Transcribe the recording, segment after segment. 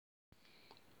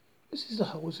This is the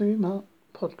Wholesome Remark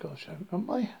podcast show, and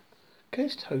my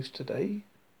guest host today,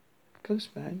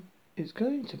 Ghostman, is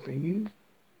going to bring you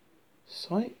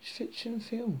science fiction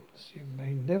films you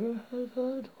may never have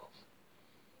heard of.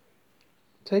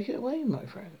 Take it away, my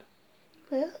friend.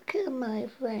 Welcome, my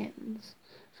friends.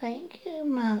 Thank you,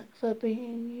 Mark, for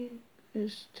bringing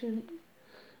used to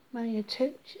my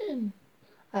attention.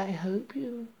 I hope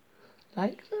you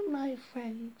like them, my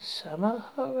friends. Some are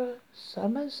horror,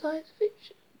 some are science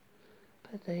fiction,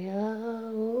 but they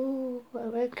are all I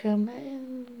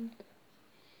recommend.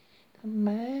 The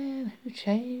Man Who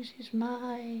Changed His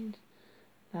Mind,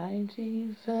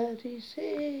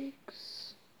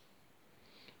 1936.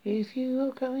 If you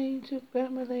are going to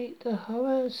emulate the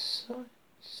horror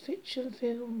science fiction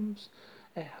films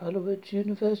at Hollywood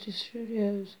University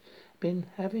Studios been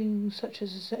having such a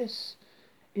success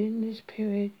in this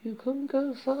period, you couldn't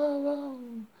go far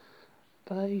wrong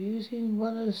by using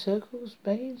one of the circle's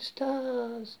main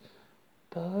stars,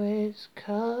 Boris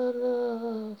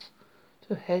Karloff,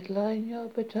 to headline your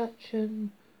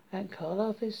production, and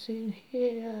Karloff is seen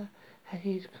here at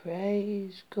his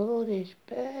crazed, Gaulish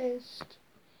best.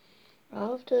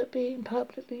 After being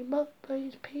publicly mocked by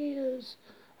his peers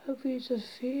over his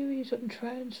theories on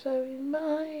transferring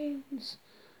minds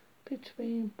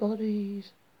between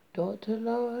bodies, Dr.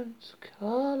 Lawrence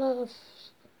Karloff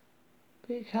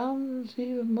becomes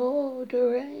even more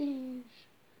deranged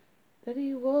than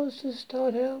he was to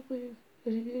start out with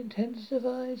as he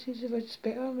intensifies his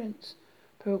experiments,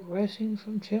 progressing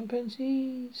from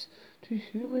chimpanzees to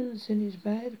humans in his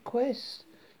mad quest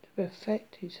to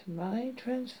perfect his mind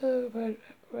transfer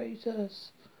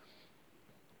apparatus.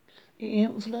 The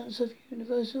influence of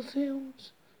Universal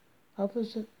Films,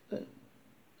 others than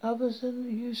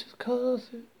the use of Karloff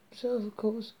himself, of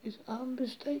course, is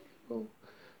unmistakable.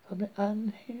 From the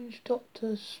unhinged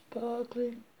doctor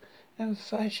sparkling and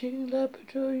flashing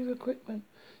laboratory equipment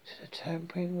to the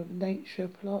tampering with nature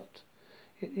plot,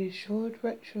 it is sure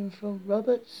direction from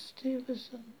Robert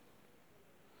Stevenson.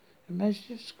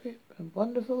 Imaginative script and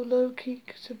wonderful low-key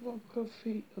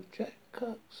cinematography of Jack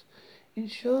Cox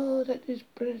ensure that this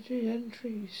brilliant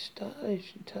entry is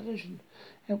stylish, intelligent,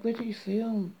 and witty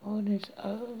film on its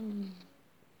own.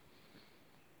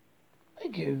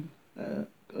 Thank you,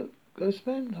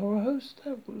 Ghostman, horror host.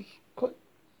 That was quite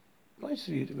nice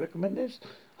of you to recommend this.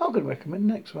 I'm going to recommend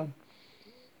the next one.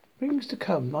 Rings to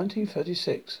Come,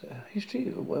 1936. A history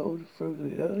of the world through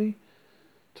the early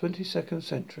 22nd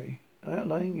century,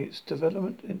 outlining its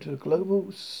development into a global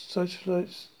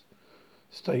socialist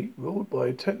state ruled by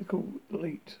a technical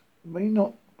elite. May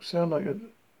not sound like a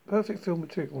perfect film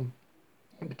material.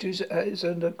 The producer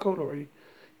Alexander Collery,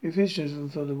 who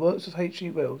visions for the works of H. G.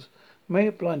 Wells, may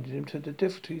have blinded him to the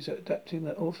difficulties of adapting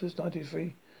the author's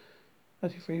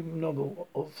 1993 novel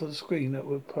for the screen that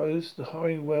would pose the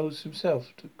hiring Wells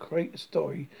himself to create a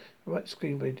story. The right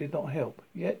screenplay did not help.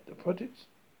 Yet the project's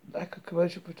lack of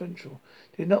commercial potential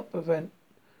did not prevent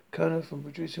Kerner from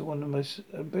producing one of the most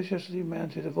ambitiously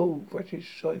mounted of all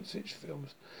British science fiction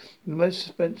films, the most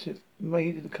expensive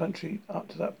made in the country up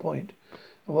to that point.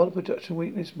 And while the production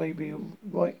weakness may be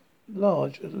right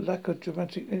large, a lack of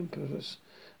dramatic impetus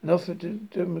and often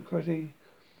democratic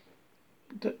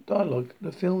dialogue,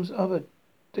 the film's other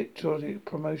dictatorial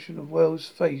promotion of Wells'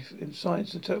 faith in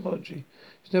science and technology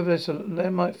is nevertheless a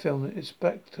landmark film that is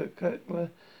spectacular,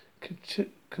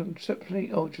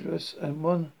 conceptually arduous, and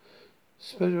one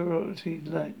spirituality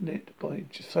lit by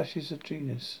flashes of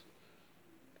genius.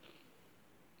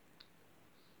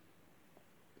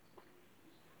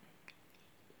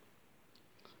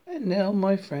 And now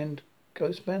my friend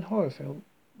Ghostman horror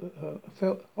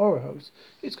host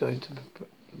is going to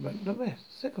promote the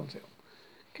second film.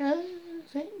 Go,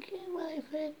 thank you, my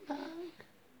friend Mark.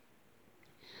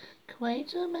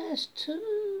 Quatermass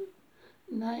 2,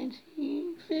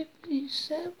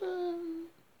 1957.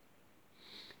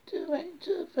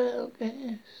 Director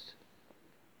Belguest.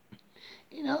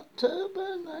 In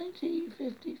October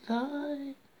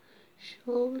 1955,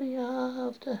 shortly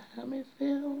after Hammer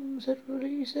Films had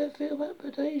released their film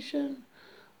adaptation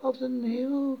of the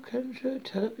Neil Contra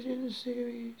television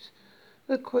series,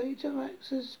 The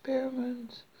Quatermass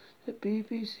Experiment, the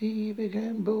BBC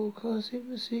began broadcasting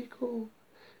the sequel,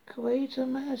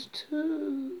 Quatermass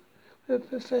 2, with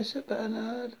Professor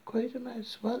Bernard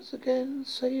Quatermass once again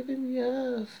saving the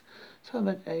Earth from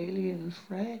an alien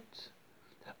threat.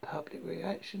 The public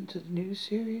reaction to the new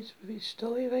series, with its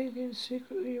story of aliens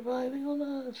secretly arriving on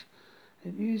Earth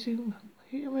and using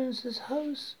humans as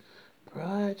hosts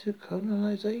prior to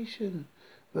colonization,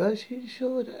 virtually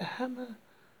ensured that Hammer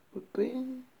would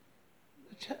bring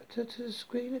the chapter to the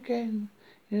screen again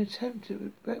in an attempt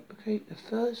to replicate the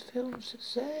first film's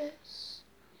success.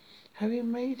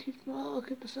 Having made his mark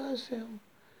in the first film,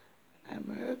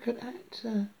 American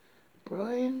actor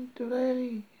Brian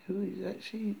Dooley, who is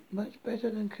actually much better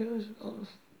than Kills of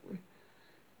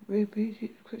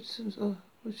repeated criticisms of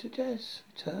would suggest,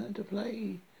 returned to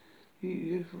play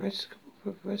the theoretical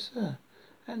professor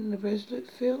and the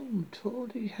resolute film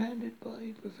tawdily handed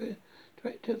by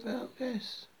director Val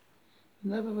Guest.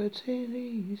 Another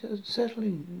routinely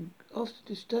unsettling and often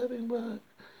disturbing work,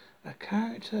 a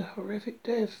character horrific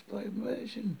death by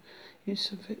immersion in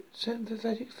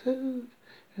sympathetic food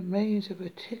remains a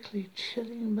particularly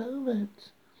chilling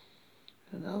moment.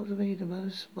 And ultimately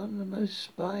one of the most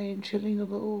spine-chilling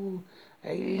of all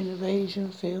alien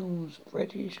invasion films,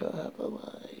 British or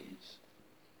otherwise.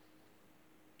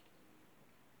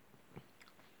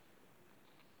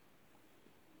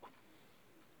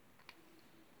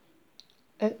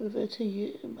 Over to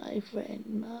you, my friend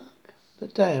Mark. The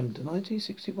Damned,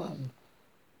 1961.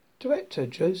 Director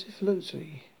Joseph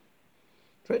Losey.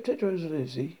 Director Joseph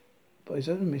Losey, by his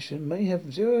own admission, may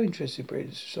have zero interest in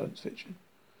British science fiction,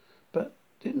 but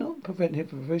did not prevent him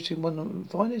from producing one of the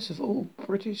finest of all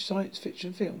British science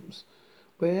fiction films,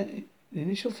 where the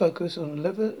initial focus on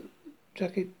leather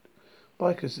jacket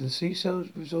bikers in the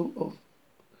seaside resort of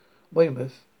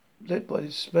Weymouth, led by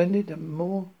the splendid and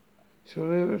more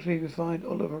surreally refined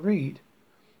Oliver Reed.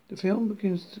 The film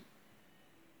begins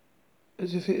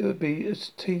as if it would be a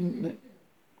teen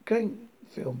gang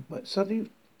film, but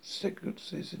suddenly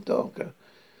sequences in darker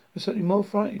and certainly more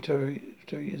frightening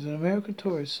territory as an American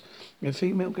tourist and a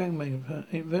female gang member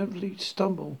inevitably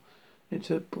stumble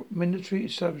into a military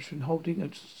establishment holding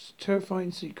a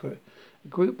terrifying secret. A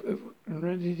group of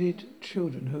unrelented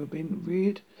children who have been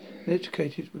reared and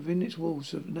educated within its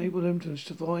walls have enabled them to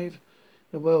survive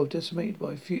a world decimated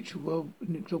by a future world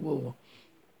nuclear war.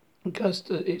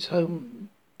 Augusta, its home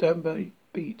dam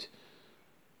beat.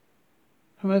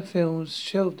 Hammer Films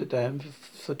shelved The Dam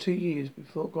for 2 years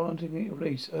before granting it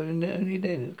release, only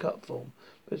then in cut form.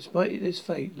 But despite this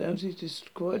fate, Louse's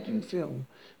disquieting film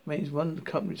remains one of the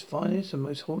company's finest and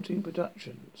most haunting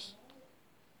productions.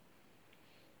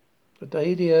 The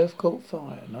Day the Earth Caught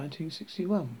Fire,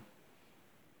 1961.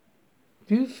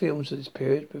 Few films of this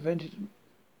period presented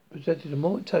a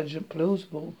more intelligent,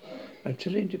 plausible, and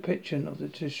chilling depiction of the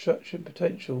destruction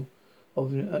potential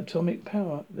of atomic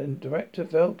power than director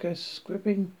Val Guest's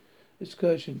gripping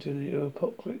excursion to the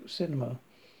apocalyptic cinema.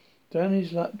 Down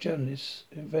his luck journalist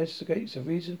investigates the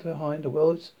reason behind the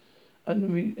world's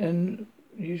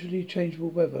unusually changeable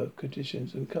weather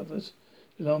conditions and covers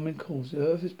the alarming cause. The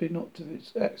Earth has been knocked to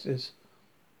its axis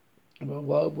by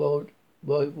worldwide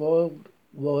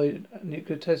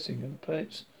nuclear testing, and the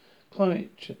planet's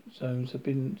climate zones have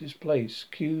been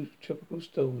displaced. Cue tropical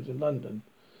storms in London.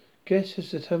 Guest has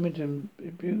determined to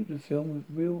imbue the film with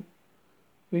real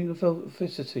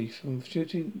authenticity, from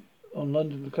shooting on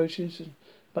London locations as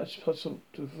much as possible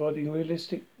to providing a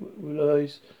realistic,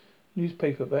 realised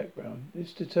newspaper background.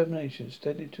 This determination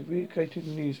extended to recreating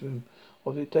the newsroom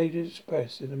of the Daily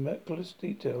Express in immaculate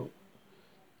detail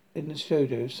in the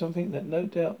studio, something that no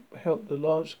doubt helped the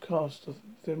large cast of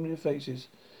familiar faces,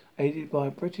 aided by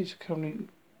a British Academy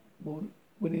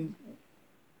winning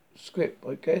script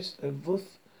by Guest and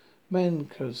Vuth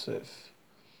Mankiewicz.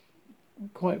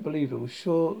 Quite believable.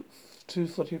 Sure,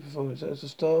 240 performance as a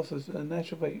staff of a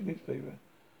national newspaper.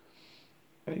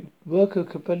 A work of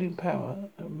compelling power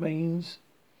remains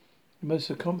the most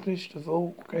accomplished of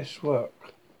all Guest's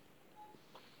work.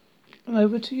 And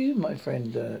over to you, my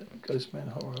friend, Ghostman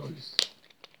Horror Host.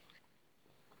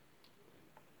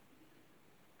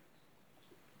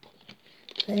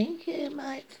 Thank you,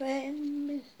 my friend,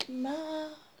 Mr.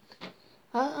 Mark.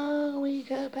 We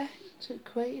go back to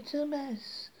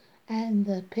Quatermass and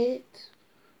the Pit,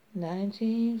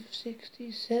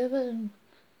 1967.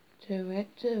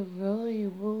 Director Roy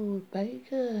Ward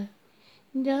Baker.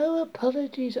 No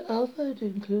apologies offered,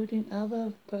 including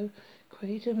other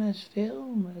Quatermass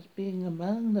film as being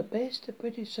among the best the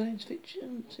British science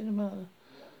fiction cinema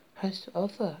has to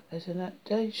offer as an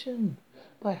adaptation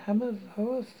by Hammer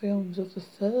Horror Films of the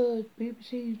third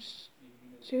BBC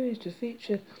series to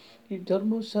feature the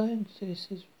indomitable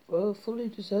scientist is fully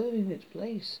deserving its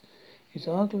place. It's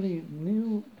arguably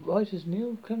writer's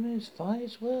Neil Clements'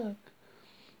 finest work.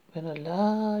 When a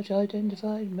large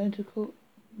identified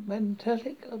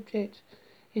metallic object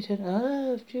is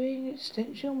unearthed during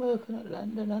extension work on the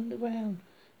London Underground,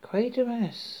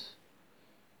 Quatermass,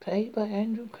 played by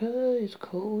Andrew Kerr, is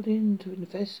called in to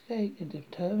investigate and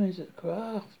determines that the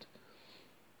craft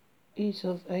is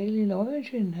of alien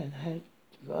origin and had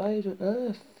arrived on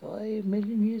Earth 5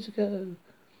 million years ago.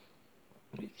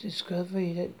 It's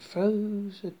discovery that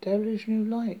throws a devilish new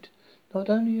light, not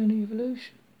only on the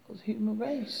evolution of the human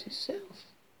race itself,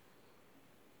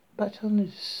 but on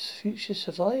its future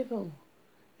survival.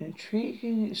 An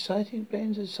intriguing, exciting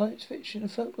blend of science fiction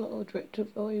and folklore, director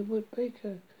Roy Wood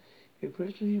Baker. It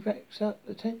brutally racks up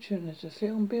the tension as the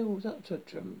film builds up to a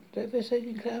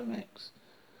devastating climax,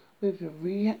 with the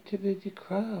reactivated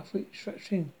craft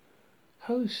restructuring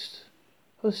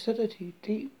hostility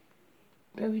deep,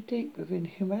 very deep within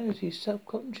humanity's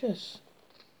subconscious.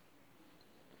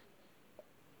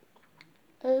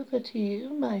 Over to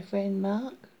you, my friend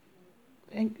Mark.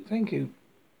 Thank you,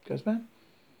 Ghostman.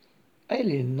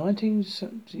 Alien,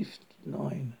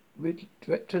 1979.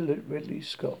 Director Ridley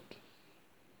Scott.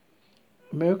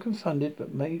 American funded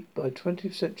but made by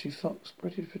 20th Century Fox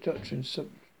British production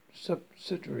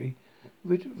subsidiary,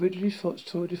 Ridley Scott's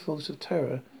tour de force of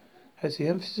terror has the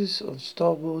emphasis of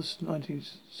Star Wars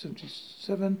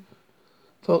 1977,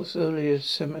 Fox's earlier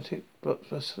Semitic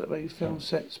blockbuster that made film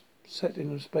set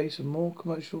in space a more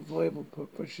commercial viable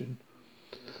proposition.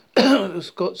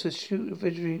 Scott's astute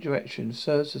visionary direction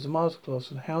serves as a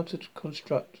masterclass on how to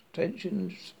construct tension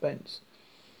and suspense.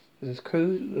 As the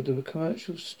crew of the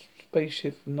commercial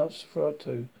spaceship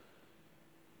Nosferatu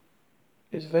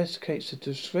investigates the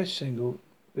distress signal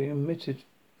being emitted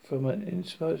from an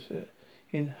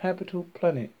inhabitable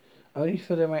planet, only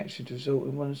for their action to result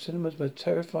in one of cinema's most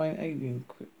terrifying alien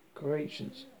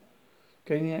creations.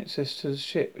 Gaining access to the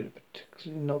ship in a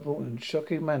particularly novel and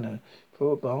shocking manner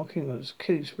before embarking on a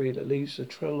killing spree that leaves a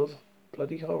trail of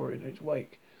bloody horror in its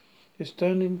wake. The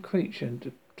astounding creature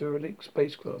and derelict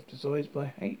spacecraft designed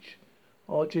by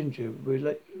H.R. Ginger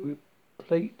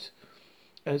replete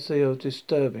as they are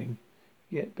disturbing,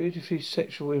 yet beautifully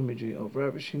sexual imagery are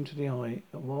ravishing to the eye,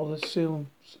 and while the film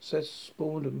success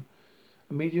spawned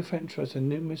a media franchise and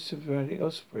numerous cinematic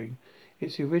offspring,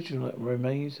 it's the original that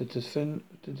remains the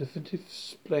definitive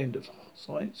blend of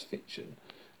science fiction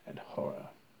and horror.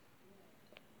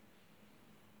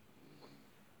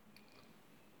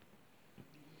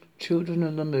 Children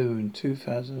of the Moon,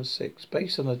 2006,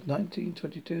 based on a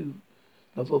 1922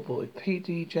 novel by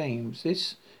P.D. James.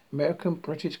 This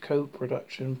American-British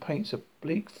co-production paints a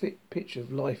bleak picture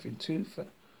of life in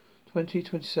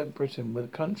 2027 Britain, where the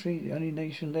country, the only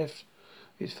nation left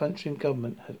its functioning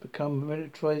government, has become a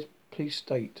militarized police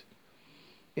state.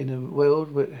 In a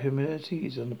world where humanity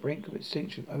is on the brink of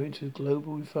extinction owing to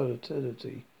global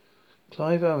infertility,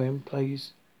 Clive Owen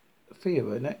plays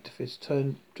Theo, an activist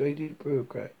turned jaded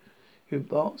bureaucrat who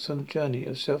embarks on a journey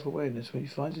of self-awareness when he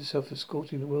finds himself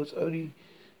escorting the world's only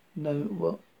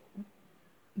known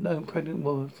pregnant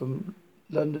woman from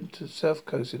London to the south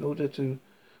coast in order to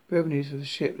revenues for the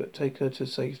ship that take her to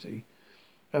safety.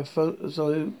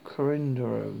 Alfonso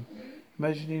Corindoro,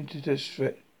 imagining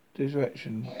the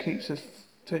direction, keeps the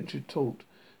attention taut,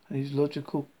 and his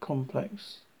logical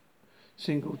complex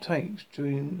single takes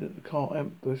during the car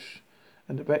ambush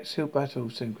and the Bexhill battle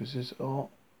sequences are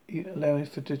allowing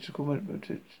for digital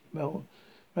manipulation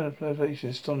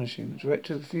astonishing. The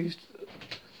director refused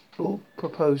all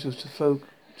proposals to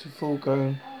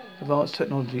forego advanced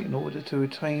technology in order to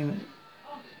retain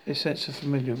a sense of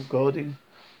familiar regarding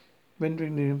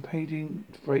rendering the impending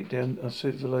breakdown of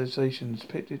civilization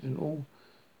depicted in all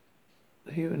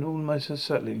here and almost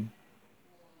unsettling.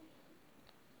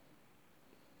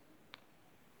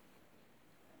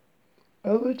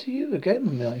 Over to you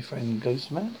again, my friend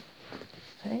Ghostman.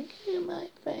 Thank you, my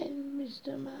friend,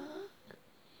 Mr. Mark.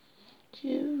 Do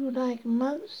you like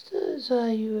monsters? Are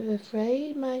you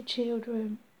afraid, my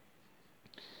children?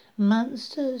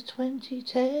 Monsters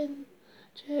 2010,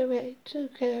 director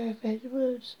Gareth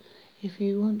Edwards. If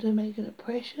you want to make an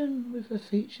impression with a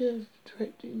feature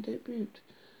directing debut,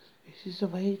 this is the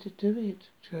way to do it.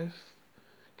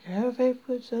 Gareth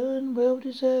Edwards earned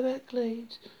well-deserved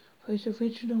accolades for his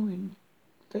original,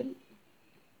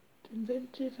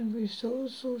 inventive and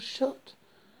resourceful shot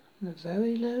and a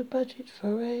very low-budget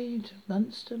foray into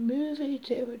monster movie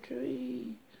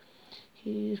territory.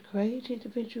 He has created the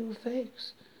visual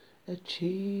effects,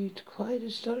 achieved quite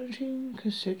astonishing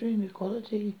considering the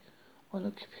quality on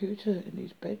a computer in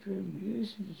his bedroom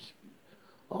using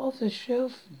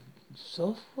off-the-shelf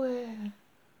software.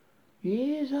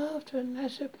 Years after a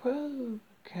NASA probe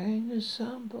carrying a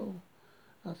sample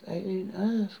of alien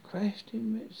Earth crashed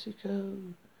in Mexico,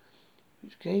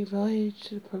 which gave rise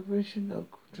to the progression of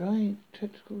giant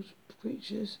tentacle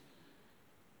creatures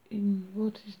in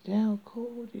what is now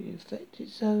called the infected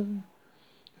zone.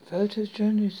 The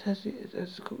photojournalist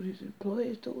has called his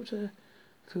employer's daughter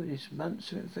through this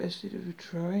monster-infested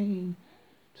terrain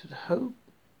to the hope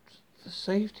for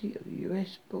safety of the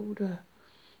U.S. border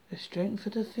The strength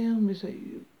of the film is that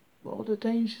while the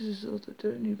dangers of the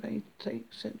journey may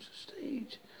take central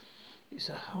stage, it's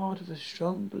the heart of a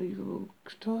strong, believable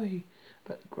story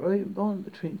about the growing bond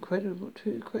between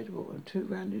two credible and two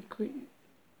rounded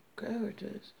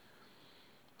characters.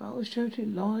 While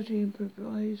shooting largely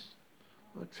improvised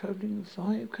while travelling in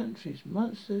 5 countries,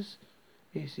 Monsters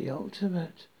is the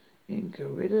ultimate in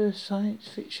guerrilla science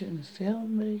fiction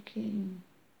filmmaking.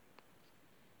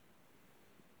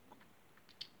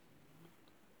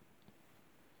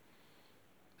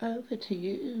 Over to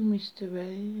you, Mr.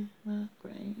 Ray, Mark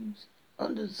Brains.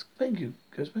 Thank you,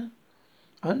 Ghostman.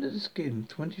 Under the Skin,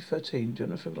 2013,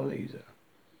 Jonathan Glazer.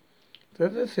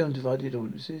 Forever film divided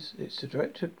audiences. It's the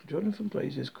director Jonathan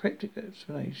Glazer's cryptic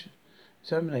examination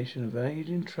of an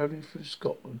alien travelling through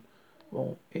Scotland,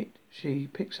 while she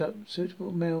picks up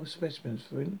suitable male specimens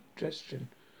for ingestion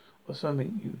or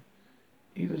something. You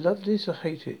either love this or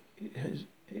hate it.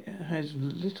 It has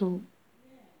little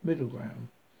middle ground.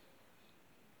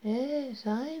 Yes,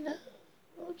 I know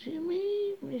what you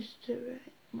mean, Mr.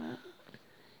 Ray.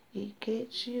 It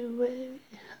gets you where it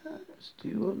hurts. Do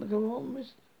you want to go on,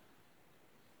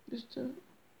 Mr.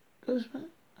 Ghostman?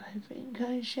 I think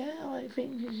I shall. I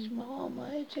think this is more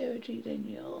my territory than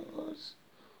yours.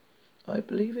 I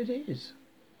believe it is.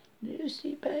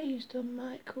 Loosely based on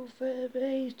Michael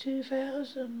Fairbairn's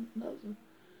 2000 novel.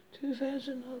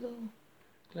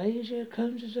 Glacier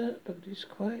conjures up a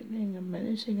disquieting and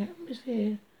menacing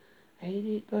atmosphere,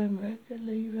 aided by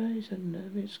miraculously raised and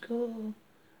nervous score,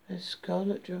 as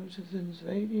Scarlett Johansson's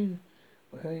alien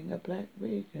wearing a black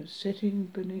wig and sitting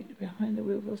behind the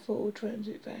wheel of a Ford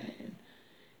Transit van,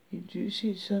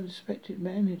 induces unsuspected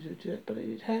men into a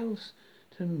dilapidated house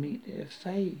to meet their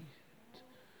fate.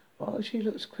 While she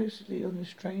looks quizzically on the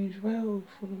strange world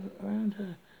around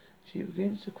her, she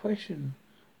begins to question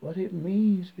what it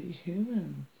means to be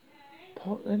human.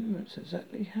 Plot elements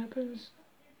exactly happens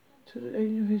to the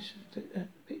alien of his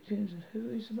victims, and who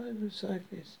is the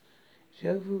motorcyclist? The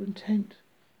overall intent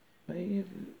may have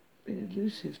been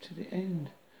elusive to the end.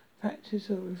 Factors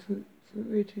are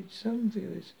infuriated some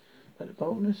viewers, but the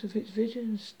boldness of its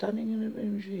vision, stunning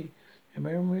imagery, and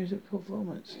memories of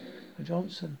performance of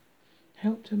Johnson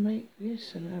helped to make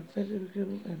this an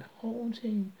unforgettable and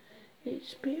haunting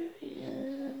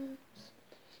experience.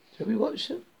 Shall we watch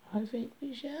them? I think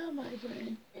we shall, my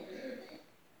friend.